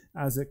sin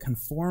as it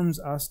conforms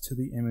us to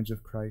the image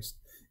of Christ.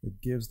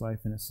 It gives life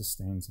and it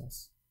sustains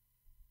us.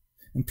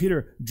 And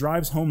Peter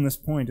drives home this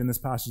point in this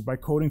passage by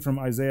quoting from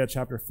Isaiah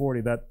chapter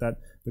 40, that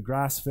the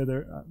grass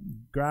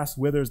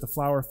withers, the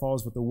flower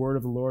falls, but the word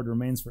of the Lord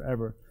remains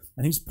forever.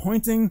 And he's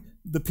pointing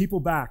the people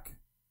back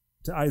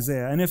to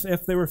Isaiah. And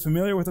if they were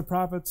familiar with the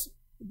prophet's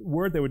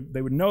word,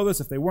 they would know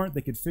this. If they weren't,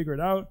 they could figure it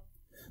out.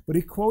 But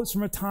he quotes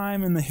from a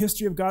time in the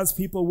history of God's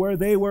people where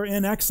they were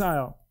in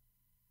exile.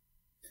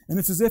 And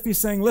it's as if he's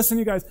saying, listen,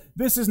 you guys,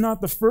 this is not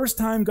the first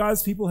time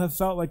God's people have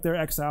felt like they're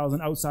exiles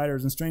and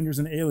outsiders and strangers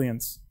and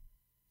aliens.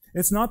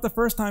 It's not the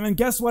first time. And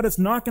guess what? It's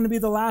not going to be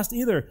the last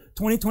either.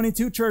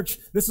 2022 church,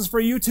 this is for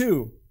you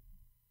too.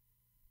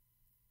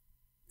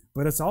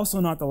 But it's also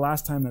not the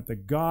last time that the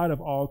God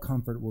of all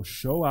comfort will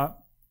show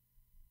up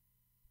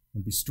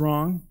and be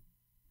strong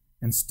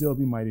and still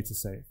be mighty to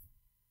save.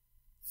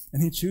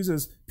 And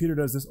Peter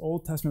does this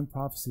Old Testament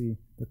prophecy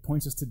that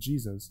points us to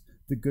Jesus,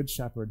 the Good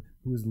Shepherd,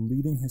 who is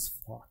leading his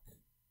flock.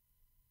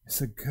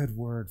 It's a good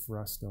word for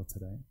us still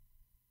today.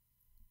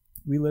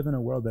 We live in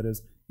a world that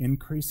is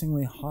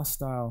increasingly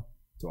hostile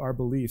to our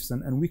beliefs,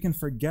 and we can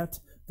forget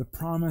the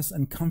promise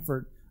and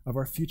comfort of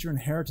our future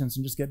inheritance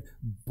and just get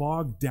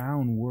bogged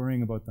down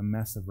worrying about the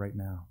mess of right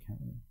now,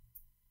 can't we?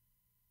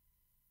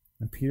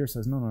 And Peter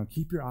says, no,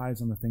 keep your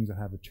eyes on the things that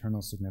have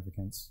eternal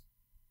significance.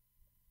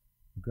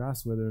 The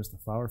grass withers, the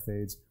flower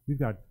fades. We've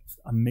got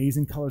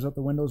amazing colors out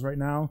the windows right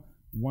now.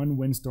 One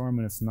windstorm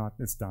and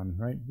it's done,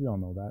 right? We all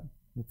know that.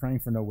 We're praying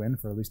for no wind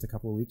for at least a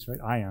couple of weeks, right?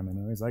 I am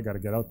anyways. I got to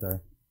get out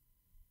there.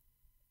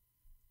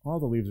 All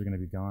the leaves are going to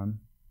be gone,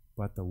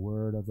 but the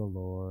word of the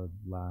Lord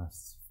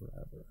lasts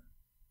forever.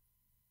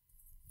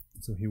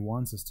 So he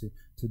wants us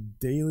to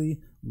daily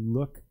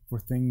look for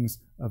things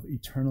of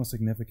eternal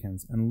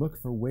significance and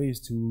look for ways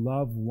to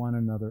love one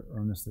another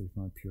earnestly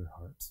from a pure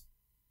heart,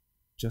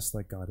 just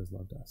like God has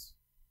loved us.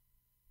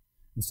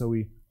 And so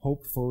we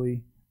hope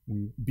fully,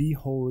 we be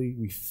holy,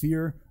 we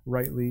fear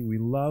rightly, we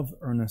love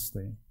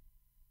earnestly.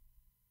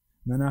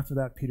 And then after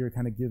that, Peter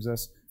kind of gives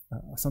us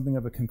something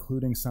of a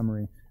concluding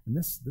summary. And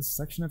this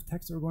section of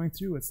text that we're going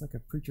through, it's like a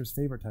preacher's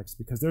favorite text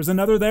because there's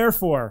another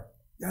therefore.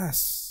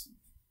 Yes.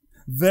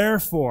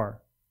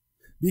 Therefore,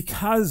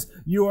 because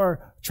you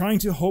are trying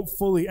to hope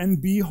fully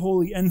and be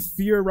holy and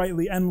fear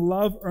rightly and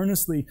love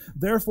earnestly,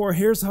 therefore,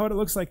 here's how it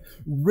looks like.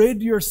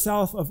 Rid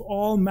yourself of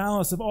all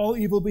malice, of all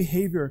evil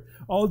behavior,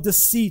 all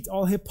deceit,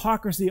 all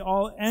hypocrisy,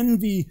 all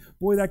envy.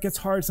 Boy, that gets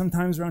hard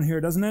sometimes around here,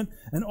 doesn't it?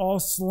 And all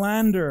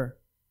slander.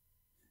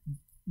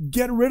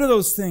 Get rid of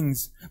those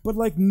things. But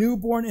like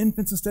newborn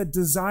infants, instead,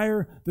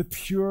 desire the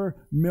pure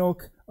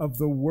milk of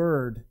the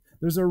word.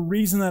 There's a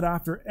reason that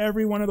after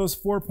every one of those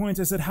 4 points,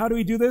 I said, how do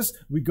we do this?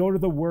 We go to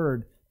the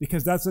word,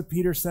 because that's what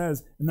Peter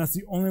says, and that's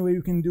the only way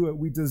we can do it.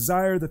 We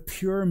desire the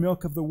pure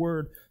milk of the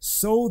word,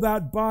 so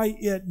that by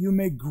it you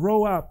may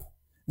grow up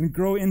and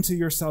grow into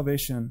your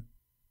salvation,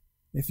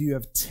 if you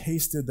have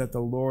tasted that the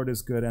Lord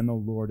is good and the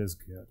Lord is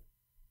good.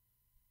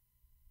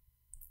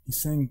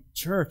 He's saying,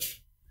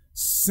 church,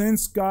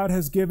 since God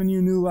has given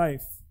you new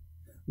life,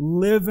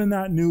 live in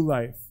that new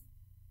life.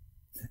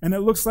 And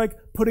it looks like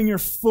putting your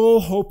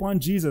full hope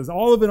on Jesus,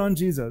 all of it on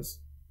Jesus.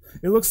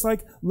 It looks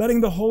like letting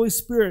the Holy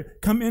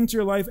Spirit come into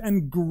your life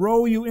and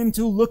grow you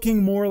into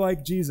looking more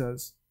like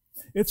Jesus.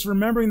 It's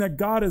remembering that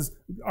God is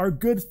our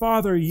good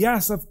Father,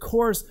 yes, of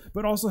course,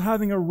 but also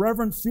having a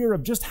reverent fear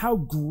of just how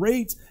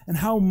great and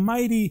how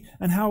mighty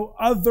and how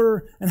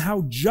other and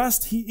how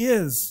just He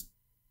is.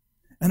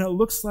 And it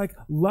looks like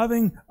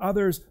loving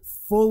others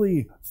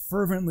fully,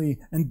 fervently,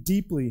 and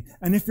deeply.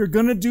 And if you're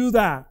going to do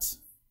that,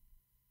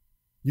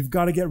 you've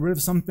got to get rid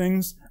of some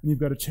things, and you've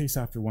got to chase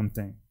after one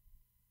thing.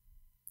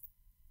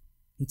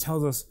 He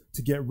tells us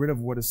to get rid of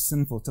what is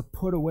sinful, to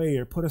put away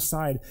or put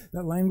aside.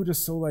 That language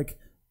is so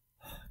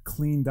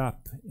cleaned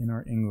up in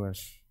our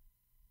English.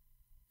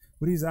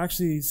 What he's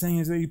actually saying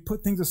is that you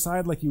put things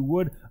aside like you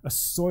would a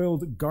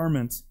soiled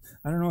garment.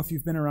 I don't know if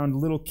you've been around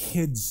little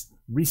kids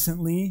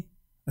recently,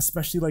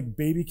 especially like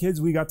baby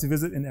kids. We got to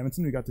visit in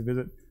Edmonton. We got to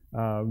visit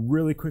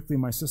really quickly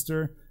my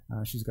sister.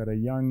 She's got a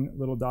young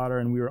little daughter,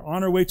 and we were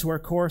on our way to our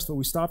course, but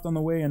we stopped on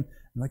the way, and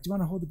I'm like, do you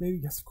want to hold the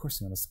baby? Yes, of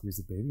course you want to squeeze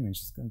the baby. I mean,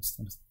 she's going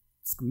to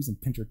squeeze and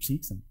pinch her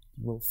cheeks and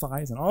little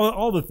thighs and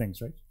all the things,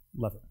 right?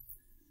 Love it.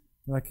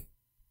 We're like,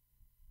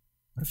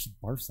 what if she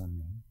barfs on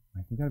me?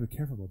 Like, we got to be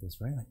careful about this,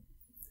 right?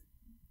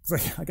 It's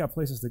like, I got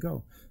places to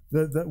go.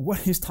 What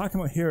he's talking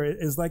about here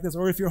is like this.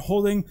 Or if you're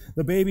holding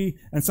the baby,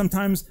 and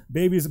sometimes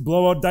babies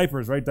blow out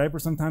diapers, right?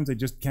 Diapers, sometimes they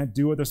just can't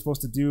do what they're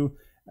supposed to do.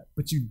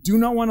 But you do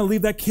not want to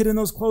leave that kid in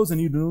those clothes,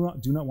 and you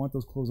do not want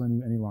those clothes on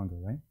you any longer,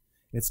 right?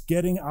 It's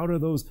getting out of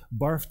those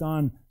barfed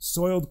on,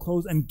 soiled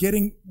clothes and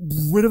getting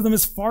rid of them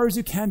as far as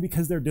you can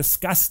because they're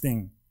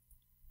disgusting.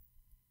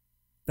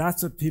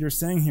 That's what Peter's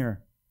saying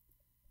here.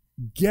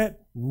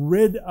 Get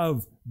rid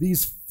of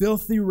these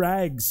filthy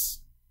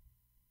rags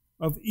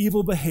of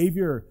evil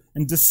behavior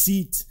and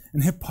deceit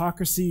and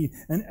hypocrisy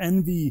and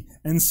envy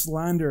and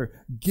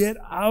slander. Get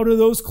out of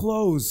those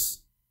clothes.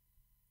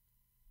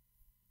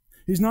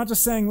 He's not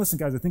just saying, listen,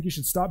 guys, I think you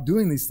should stop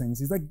doing these things.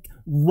 He's like,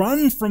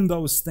 run from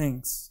those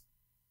things.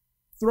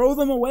 Throw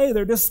them away.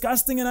 They're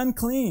disgusting and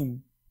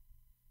unclean.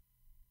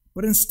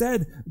 But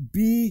instead,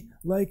 be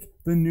like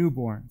the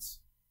newborns.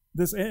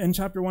 This in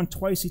chapter 1,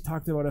 twice he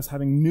talked about us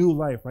having new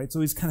life, right?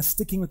 So he's kind of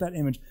sticking with that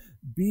image.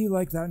 Be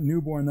like that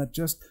newborn that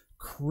just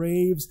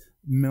craves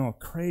milk,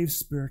 craves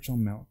spiritual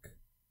milk,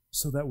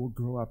 so that we'll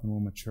grow up and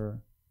we'll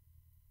mature.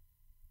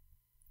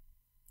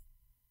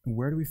 And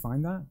where do we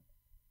find that?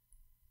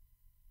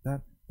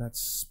 That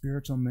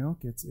spiritual milk,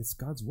 it's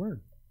God's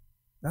word.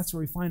 That's where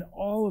we find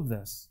all of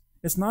this.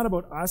 It's not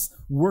about us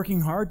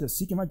working hard to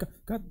seek Him out.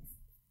 God,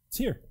 it's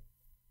here.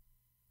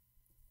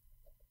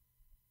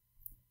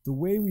 The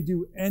way we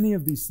do any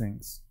of these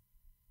things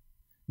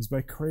is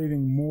by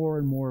craving more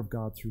and more of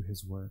God through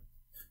His word.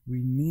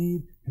 We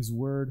need His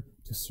word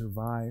to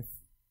survive.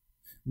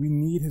 We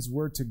need His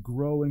word to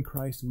grow in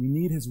Christ. We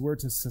need His word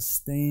to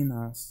sustain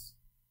us.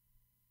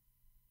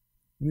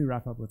 Let me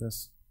wrap up with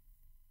this.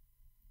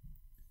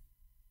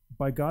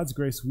 By God's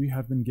grace, we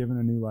have been given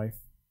a new life,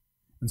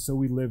 and so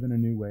we live in a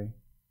new way.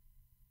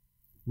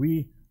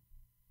 We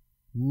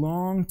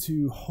long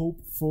to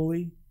hope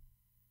fully,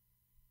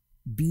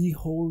 be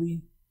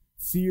holy,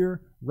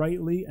 fear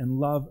rightly, and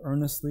love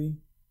earnestly.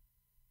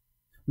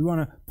 We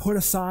want to put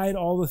aside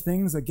all the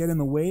things that get in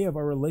the way of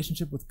our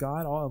relationship with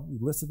God. We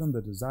listed them,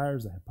 the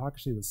desires, the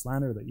hypocrisy, the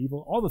slander, the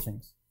evil, all the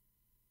things.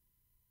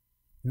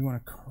 We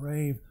want to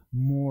crave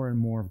more and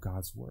more of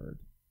God's word.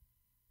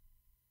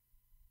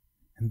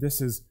 And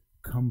this is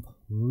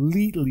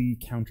completely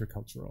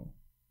countercultural,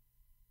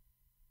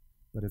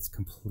 but it's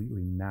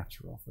completely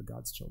natural for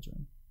God's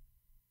children.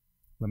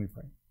 Let me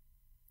pray.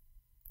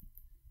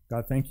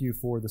 God, thank you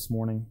for this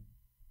morning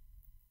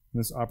and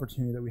this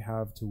opportunity that we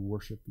have to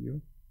worship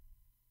you,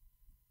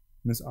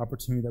 and this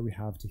opportunity that we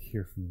have to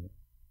hear from you.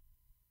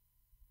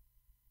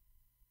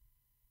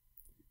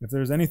 If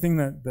there's anything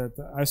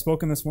that I've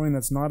spoken this morning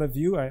that's not of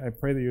you, I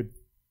pray that you'd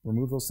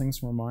remove those things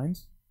from our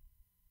minds.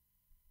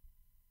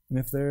 And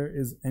if there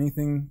is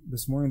anything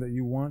this morning that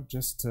you want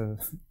just to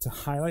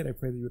highlight, I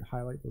pray that you would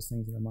highlight those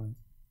things in our minds.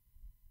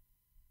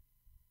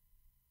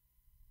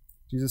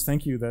 Jesus,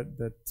 thank you that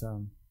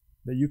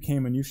you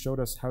came and you showed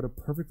us how to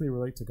perfectly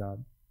relate to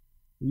God,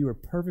 that you were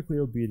perfectly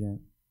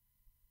obedient.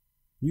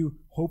 You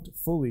hoped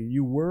fully,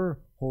 you were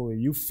holy,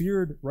 you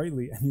feared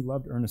rightly, and you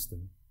loved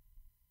earnestly.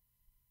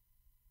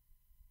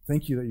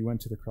 Thank you that you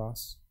went to the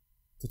cross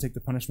to take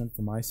the punishment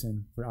for my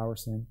sin, for our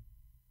sin.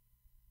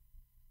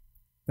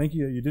 Thank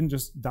you that you didn't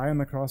just die on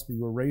the cross, but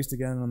you were raised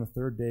again on the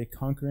third day,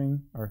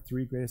 conquering our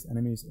three greatest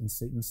enemies in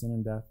Satan, sin,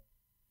 and death,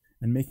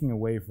 and making a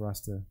way for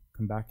us to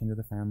come back into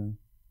the family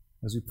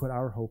as we put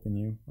our hope in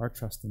you, our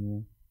trust in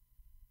you.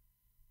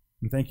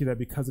 And thank you that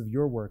because of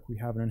your work, we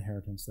have an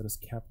inheritance that is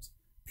kept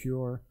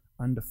pure,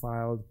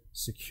 undefiled,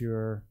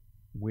 secure,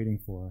 waiting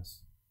for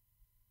us.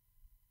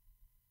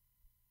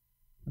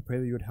 I pray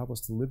that you would help us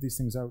to live these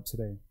things out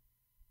today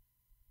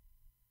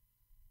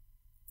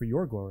for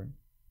your glory.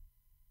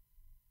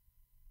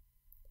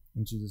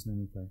 In Jesus' name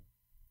we pray.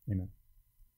 Amen.